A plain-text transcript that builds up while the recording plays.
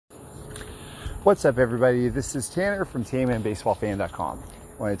What's up, everybody? This is Tanner from TammanBaseballFan.com.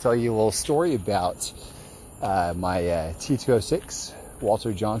 I want to tell you a little story about my T206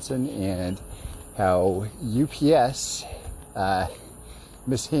 Walter Johnson and how UPS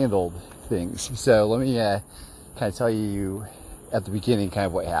mishandled things. So let me kind of tell you at the beginning kind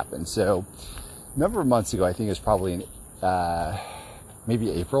of what happened. So a number of months ago, I think it was probably in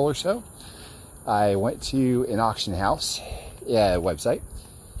maybe April or so, I went to an auction house website,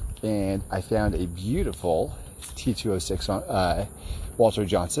 and I found a beautiful T206 Walter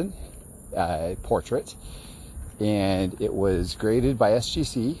Johnson portrait, and it was graded by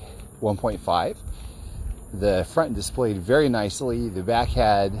SGC 1.5. The front displayed very nicely. The back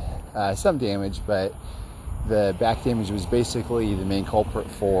had some damage, but the back damage was basically the main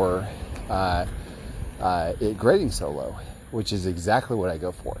culprit for it grading so low, which is exactly what I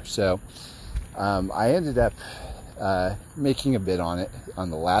go for. So I ended up making a bid on it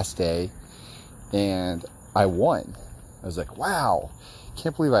on the last day, and I won. I was like, wow,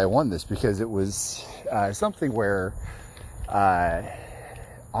 can't believe I won this, because it was something where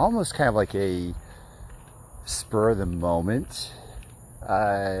almost kind of like a spur of the moment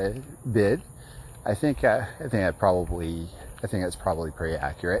bid. I think that's probably pretty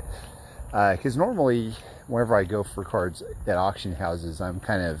accurate, because normally whenever I go for cards at auction houses, I'm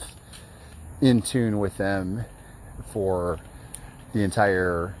kind of in tune with them for the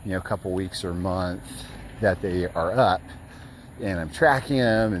entire couple weeks or month that they are up, and I'm tracking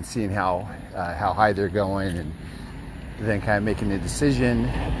them and seeing how high they're going, and then kind of making a decision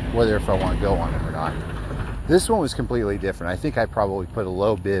whether if I want to go on them or not. This one was completely different. I think I probably put a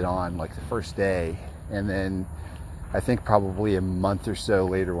low bid on like the first day, and then I think probably a month or so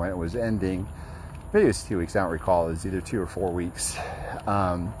later when it was ending, maybe it was 2 weeks, I don't recall, it was either 2 or 4 weeks,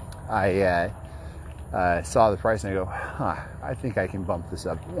 I saw the price and I go, I think I can bump this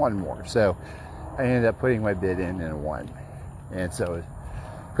up one more. So I ended up putting my bid in and won. And so I was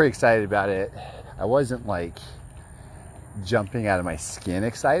pretty excited about it. I wasn't like jumping out of my skin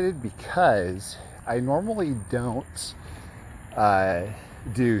excited, because I normally don't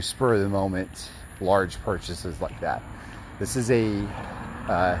do spur of the moment large purchases like that. This is a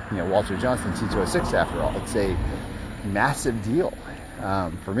Walter Johnson T206 after all. It's a massive deal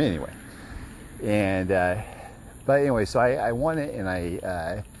for me anyway. And but anyway, so I won it, and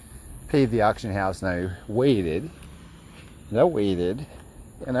I paid the auction house, and I waited, and I waited,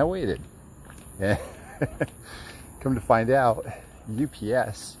 and I waited. And come to find out,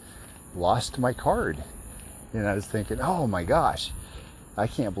 UPS lost my card. And I was thinking, oh my gosh, I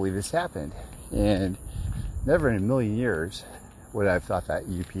can't believe this happened. And never in a million years would I have thought that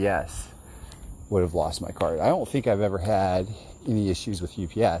UPS would have lost my card. I don't think I've ever had any issues with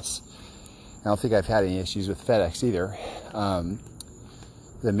UPS. I don't think I've had any issues with FedEx either.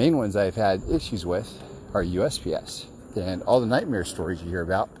 The main ones I've had issues with are USPS. And all the nightmare stories you hear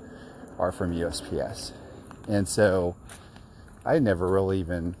about are from USPS. And so I never really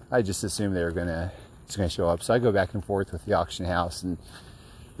even, I just assumed they were just gonna show up. So I go back and forth with the auction house, and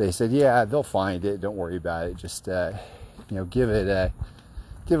they said, yeah, they'll find it, don't worry about it. Just give it a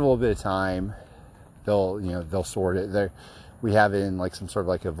little bit of time. They'll sort it. We have it in like some sort of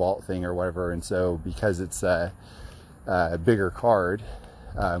like a vault thing or whatever, and so because it's a bigger card,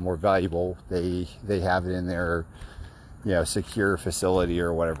 more valuable, they have it in their secure facility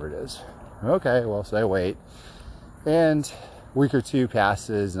or whatever it is. Okay, well, so I wait, and a week or two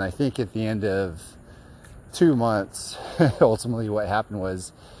passes, and I think at the end of 2 months, ultimately what happened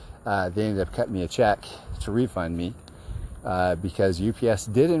was they ended up cutting me a check to refund me, because UPS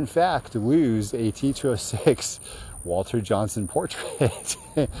did in fact lose a T206 Walter Johnson portrait.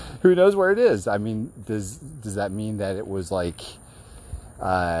 Who knows where it is? I mean, does that mean that it was like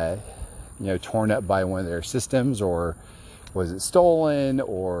torn up by one of their systems, or was it stolen,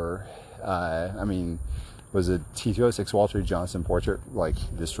 or was a T206 Walter Johnson portrait like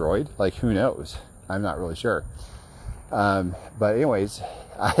destroyed? Like, who knows? I'm not really sure. But anyways,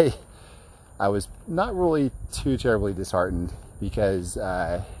 I was not really too terribly disheartened, because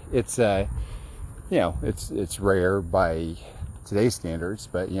it's rare by today's standards,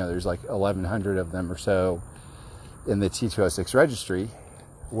 but there's like 1,100 of them or so in the T206 registry,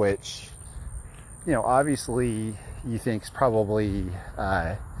 which obviously you think is probably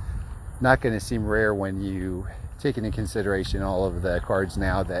not going to seem rare when you take into consideration all of the cards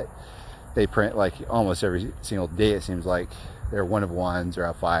now that they print like almost every single day. It seems like they're one of ones, or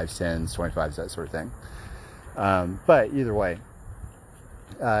out 5s, 10s, 25s, that sort of thing. But either way,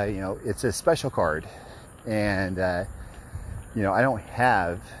 it's a special card, and I don't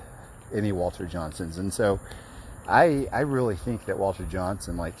have any Walter Johnsons, and so I really think that Walter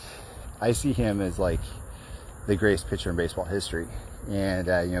Johnson, like, I see him as like the greatest pitcher in baseball history. And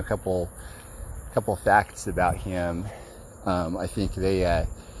you know, a couple facts about him. I think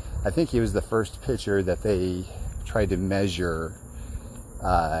he was the first pitcher that they tried to measure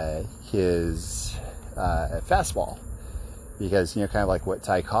his fastball, because, you know, kind of like what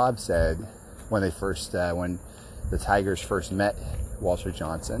Ty Cobb said when when the Tigers first met Walter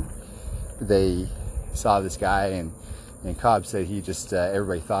Johnson. They saw this guy, and Cobb said he just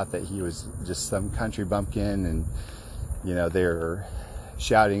everybody thought that he was just some country bumpkin, and, you know, they were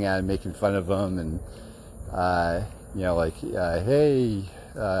shouting at him, making fun of him, and you know, like, hey,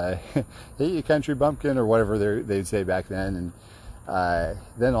 hey, you country bumpkin, or whatever they'd say back then. And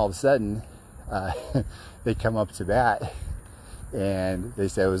then all of a sudden, they come up to bat, and they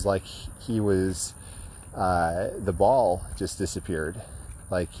say it was like he was, the ball just disappeared.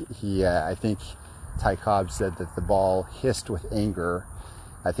 Like I think Ty Cobb said that the ball hissed with anger,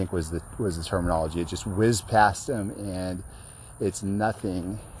 I think was the terminology. It just whizzed past him, and it's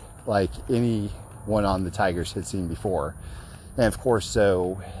nothing like anyone on the Tigers had seen before. And of course,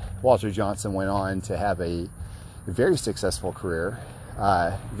 so Walter Johnson went on to have a very successful career.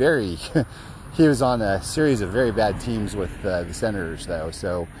 He was on a series of very bad teams with the Senators, though.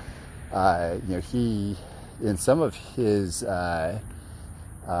 So, you know, he, in some of his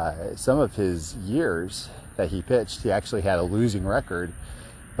years that he pitched, he actually had a losing record,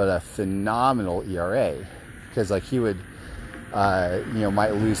 but a phenomenal ERA. Because, like, he would, you know,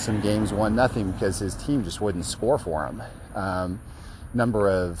 might lose some games 1-0 because his team just wouldn't score for him. Number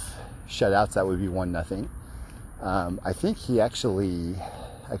of shutouts, that would be 1-0. I think he actually,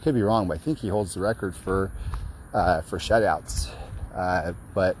 I could be wrong, but I think he holds the record for shutouts.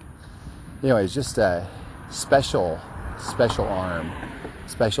 But anyway, it's just a special arm,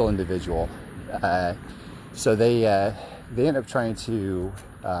 special individual. So they end up trying to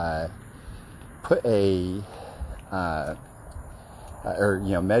put or,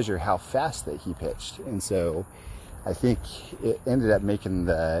 you know, measure how fast that he pitched. And so I think it ended up making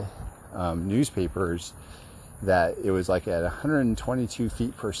the newspapers that it was like at 122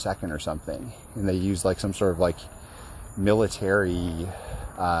 feet per second or something. And they used like some sort of like military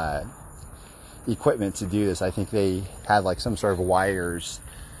equipment to do this. I think they had like some sort of wires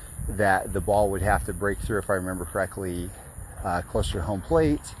that the ball would have to break through, if I remember correctly, closer to home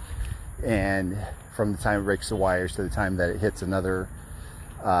plate. And from the time it breaks the wires to the time that it hits another,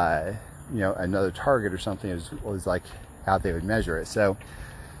 you know, another target or something was like how they would measure it. So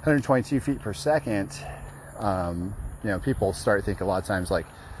 122 feet per second, you know, people start thinking a lot of times like,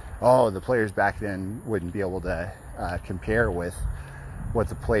 oh, the players back then wouldn't be able to compare with what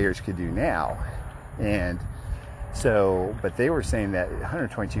the players could do now. And so, but they were saying that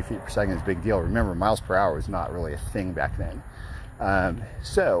 122 feet per second is a big deal. Remember, miles per hour was not really a thing back then.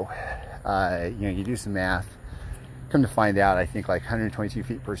 So, you know, you do some math, come to find out, I think like 122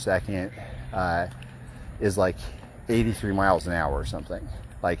 feet per second is like 83 miles an hour or something.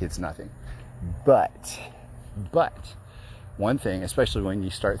 Like, it's nothing. But one thing, especially when you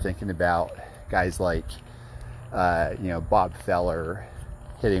start thinking about guys like, you know, Bob Feller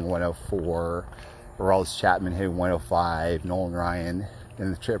hitting 104, Aroldis Chapman hitting 105, Nolan Ryan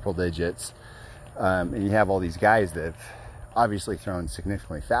in the triple digits, and you have all these guys that have obviously thrown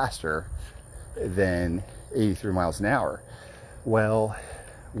significantly faster than 83 miles an hour. Well,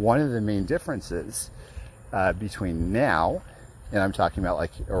 one of the main differences between now, and I'm talking about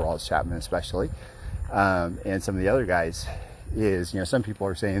like Aroldis Chapman especially, and some of the other guys, is, you know, some people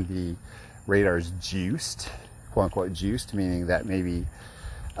are saying the radar's juiced, quote unquote juiced, meaning that maybe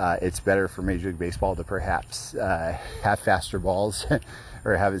it's better for Major League Baseball to perhaps have faster balls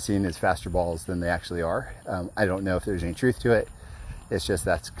or have it seen as faster balls than they actually are. I don't know if there's any truth to it. It's just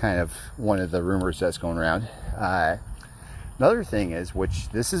that's kind of one of the rumors that's going around. Another thing is, which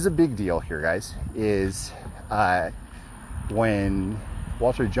this is a big deal here, guys, is when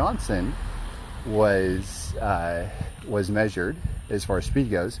Walter Johnson was measured, as far as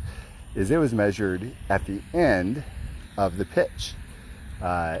speed goes, is it was measured at the end of the pitch.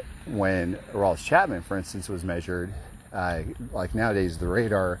 When Aroldis Chapman, for instance, was measured, like nowadays the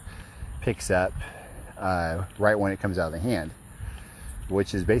radar picks up right when it comes out of the hand,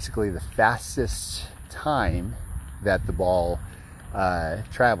 which is basically the fastest time that the ball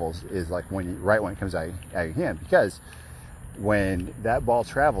travels, is like right when it comes out of your hand. Because when that ball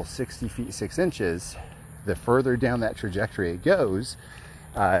travels 60 feet 6 inches, the further down that trajectory it goes,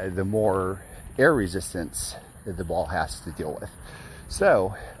 the more air resistance that the ball has to deal with.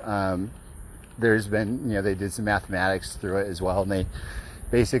 So there's been, you know, they did some mathematics through it as well, and they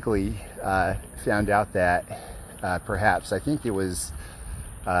basically found out that perhaps, I think it was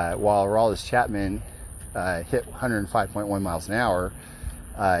while Aroldis Chapman hit 105.1 miles an hour,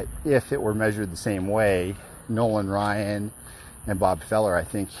 if it were measured the same way, Nolan Ryan and Bob Feller, I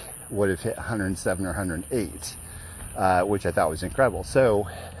think, would have hit 107 or 108, which I thought was incredible. So,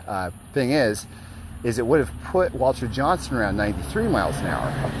 thing is it would have put Walter Johnson around 93 miles an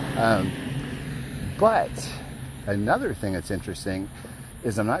hour. But another thing that's interesting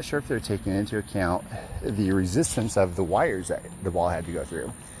is I'm not sure if they're taking into account the resistance of the wires that the ball had to go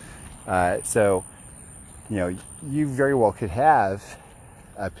through. So, you know, you very well could have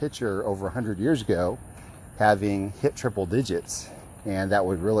a pitcher over 100 years ago having hit triple digits, and that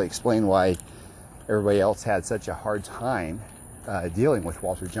would really explain why everybody else had such a hard time dealing with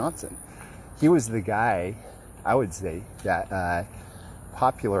Walter Johnson. He was the guy, I would say, that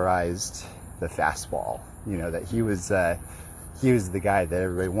popularized the fastball. You know, that he was the guy that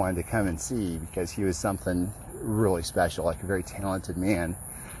everybody wanted to come and see because he was something really special, like a very talented man.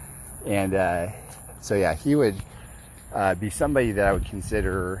 And so yeah, he would be somebody that I would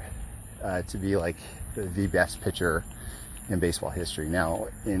consider to be like the best pitcher in baseball history. Now,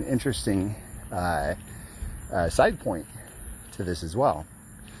 an interesting side point to this as well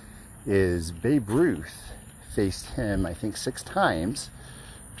is Babe Ruth faced him, I think, 6 times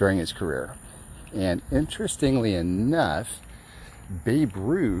during his career. And interestingly enough, Babe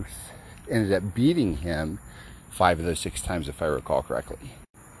Ruth ended up beating him 5 of those 6 times, if I recall correctly.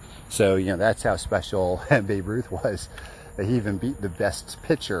 So, you know, that's how special Babe Ruth was, that he even beat the best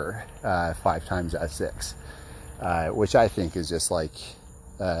pitcher 5 times out of 6, which I think is just like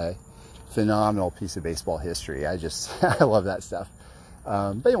a phenomenal piece of baseball history. I love that stuff.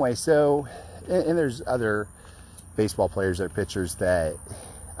 But anyway, so, and there's other baseball players or pitchers that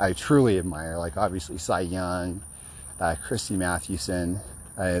I truly admire, like obviously Cy Young, Christy Mathewson.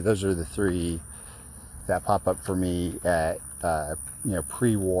 Those are the 3 that pop up for me at, you know,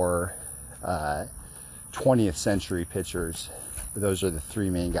 pre-war 20th century pitchers. Those are the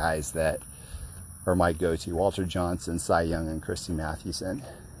 3 main guys that are my go-to: Walter Johnson, Cy Young, and Christy Mathewson.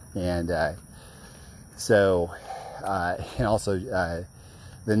 And so, and also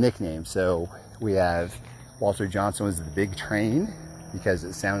the nickname. So we have Walter Johnson was the Big Train because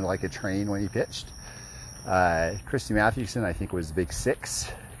it sounded like a train when he pitched. Christy Mathewson, I think, was the Big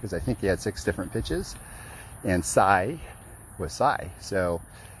Six because I think he had 6 different pitches. And Cy was Cy. So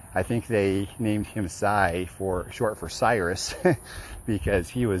I think they named him Cy for short for Cyrus because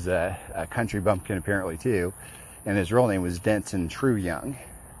he was a country bumpkin apparently too. And his real name was Denton True Young.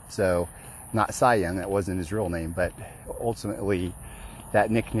 So not Cy Young, that wasn't his real name, but ultimately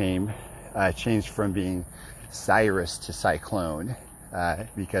that nickname changed from being Cyrus to Cyclone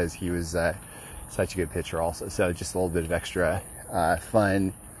because he was such a good pitcher also. So just a little bit of extra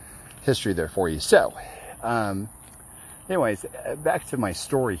fun history there for you. So anyways, back to my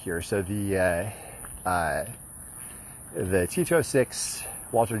story here. So the T206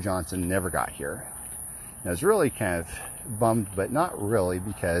 Walter Johnson never got here. I was really kind of bummed, but not really,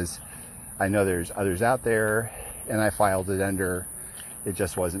 because I know there's others out there, and I filed it under it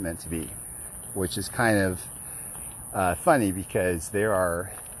just wasn't meant to be, which is kind of funny because there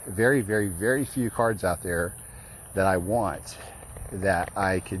are very, very, very few cards out there that I want that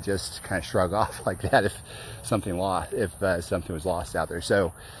I could just kind of shrug off like that if something was lost out there.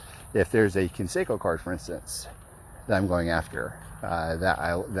 So if there's a Canseco card, for instance, that I'm going after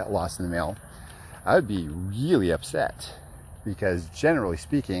that lost in the mail, I would be really upset because generally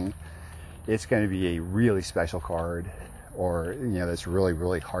speaking, it's going to be a really special card, or, you know, that's really,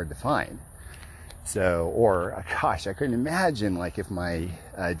 really hard to find. So, or gosh, I couldn't imagine like if my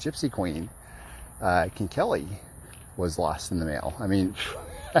Gypsy Queen, Ken Kelly, was lost in the mail. I mean,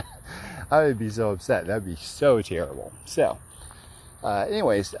 I would be so upset. That'd be so terrible. So,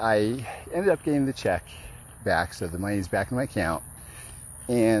 anyways, I ended up getting the check back, so the money's back in my account.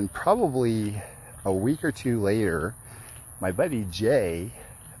 And probably a week or 2 later, my buddy Jay,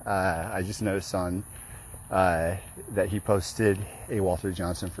 I just noticed on that he posted a Walter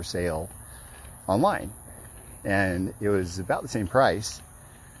Johnson for sale online, and it was about the same price,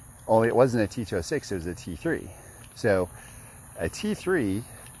 only it wasn't a T206, it was a T3. So a T3,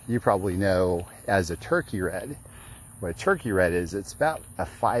 you probably know as a turkey red. What a turkey red is, it's about a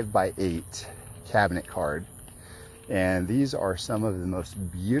 5x8 cabinet card, and these are some of the most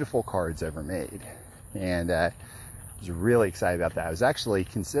beautiful cards ever made. And I was really excited about that. I was actually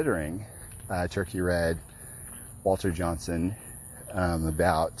considering turkey red Walter Johnson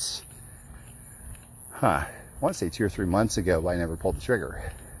about I want to say 2 or 3 months ago, but I never pulled the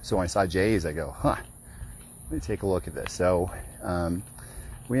trigger. So when I saw Jay's, I go, let me take a look at this. So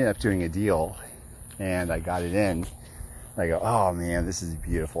we ended up doing a deal, and I got it in I go, oh man, this is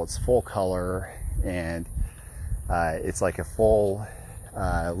beautiful. It's full color, and it's like a full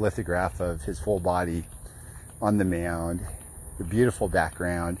lithograph of his full body on the mound, the beautiful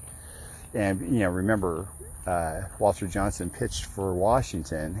background. And, you know, remember, Walter Johnson pitched for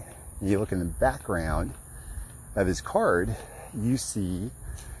Washington. You look in the background of his card, you see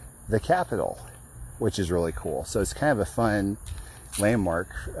the Capitol, which is really cool. So it's kind of a fun landmark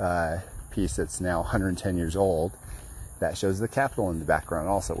piece that's now 110 years old that shows the Capitol in the background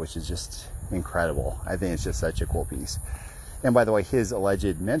also, which is just incredible. I think it's just such a cool piece. And by the way, his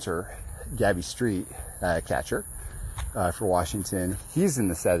alleged mentor, Gabby Street, catcher for Washington, he's in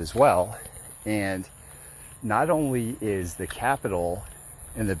the set as well. And not only is the Capitol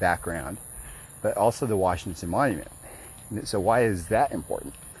in the background, but also the Washington Monument. So why is that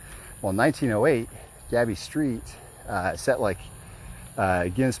important? Well, in 1908, Gabby Street set like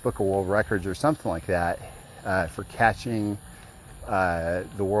Guinness Book of World Records or something like that for catching the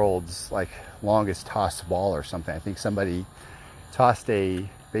world's like longest tossed ball or something. I think somebody tossed a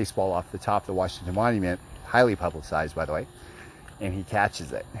baseball off the top of the Washington Monument, highly publicized by the way, and he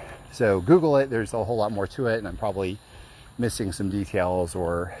catches it. So Google it, there's a whole lot more to it, and I'm probably missing some details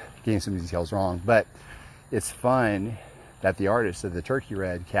or getting some details wrong, but it's fun that the artist of the Turkey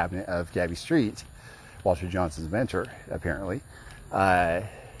Red cabinet of Gabby Street, Walter Johnson's mentor apparently,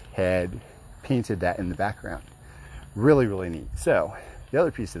 had painted that in the background. Really, really neat. So the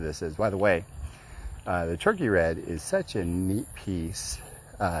other piece of this is, by the way, the Turkey Red is such a neat piece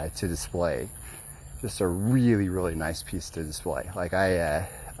to display. Just a really, really nice piece to display. Like I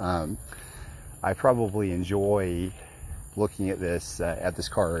probably enjoy looking at this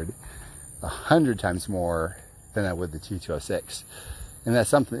card 100 times more than I would the T206, and that's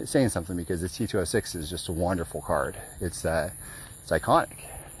something saying something, because the T206 is just a wonderful card. It's iconic.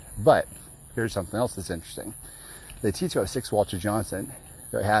 But here's something else that's interesting. The T206 Walter Johnson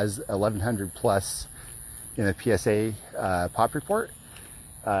has 1100 plus in the PSA pop report.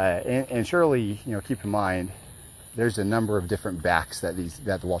 And surely, you know, keep in mind, there's a number of different backs that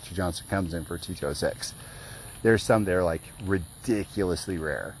the Walter Johnson comes in for T206. There's some that are like ridiculously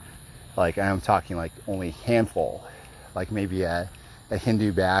rare. Like I'm talking like only a handful, like maybe a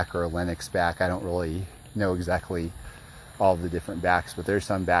Hindu back or a Lennox back. I don't really know exactly all of the different backs, but there's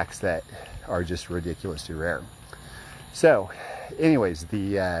some backs that are just ridiculously rare. So anyways,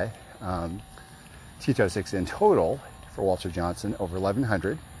 the T206 in total for Walter Johnson over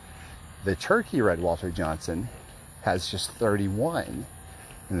 1100. The Turkey Red Walter Johnson has just 31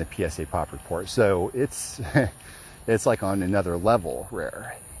 in the PSA pop report. So it's it's like on another level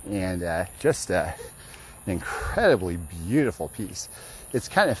rare, and just an incredibly beautiful piece. It's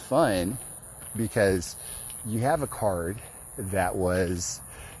kind of fun because you have a card that was,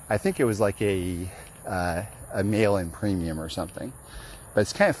 I think it was like a mail-in premium or something. But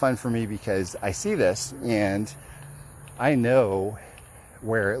it's kind of fun for me because I see this and I know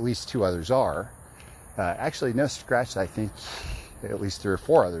where at least two others are. Actually, no scratch, I think at least 3 or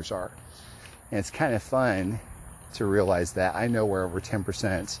 4 others are. And it's kind of fun to realize that I know where over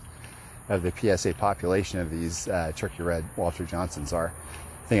 10% of the PSA population of these Turkey Red Walter Johnsons are.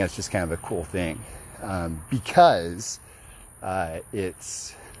 I think that's just kind of a cool thing, because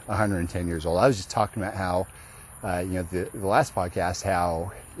it's 110 years old. I was just talking about how, the last podcast,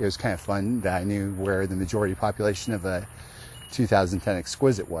 how it was kind of fun that I knew where the majority population of a 2010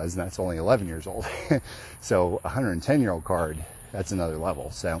 Exquisite was, and that's only 11 years old. So a 110-year-old card, that's another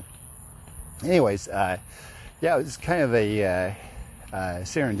level. So anyways, yeah, it was kind of a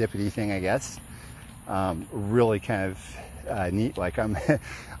serendipity thing, I guess. Really kind of neat. Like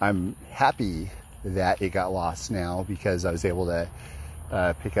I'm happy that it got lost now, because I was able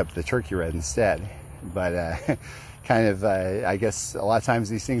to pick up the Turkey Red instead. But kind of, I guess a lot of times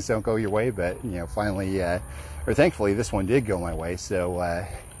these things don't go your way, but finally, or thankfully, this one did go my way. So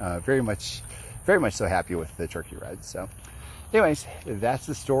very much so happy with the Turkey Red. So anyways, that's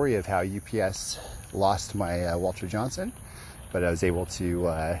the story of how UPS lost my Walter Johnson, but I was able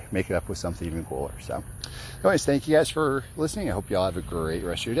to make it up with something even cooler. So anyways, thank you guys for listening. I hope you all have a great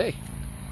rest of your day.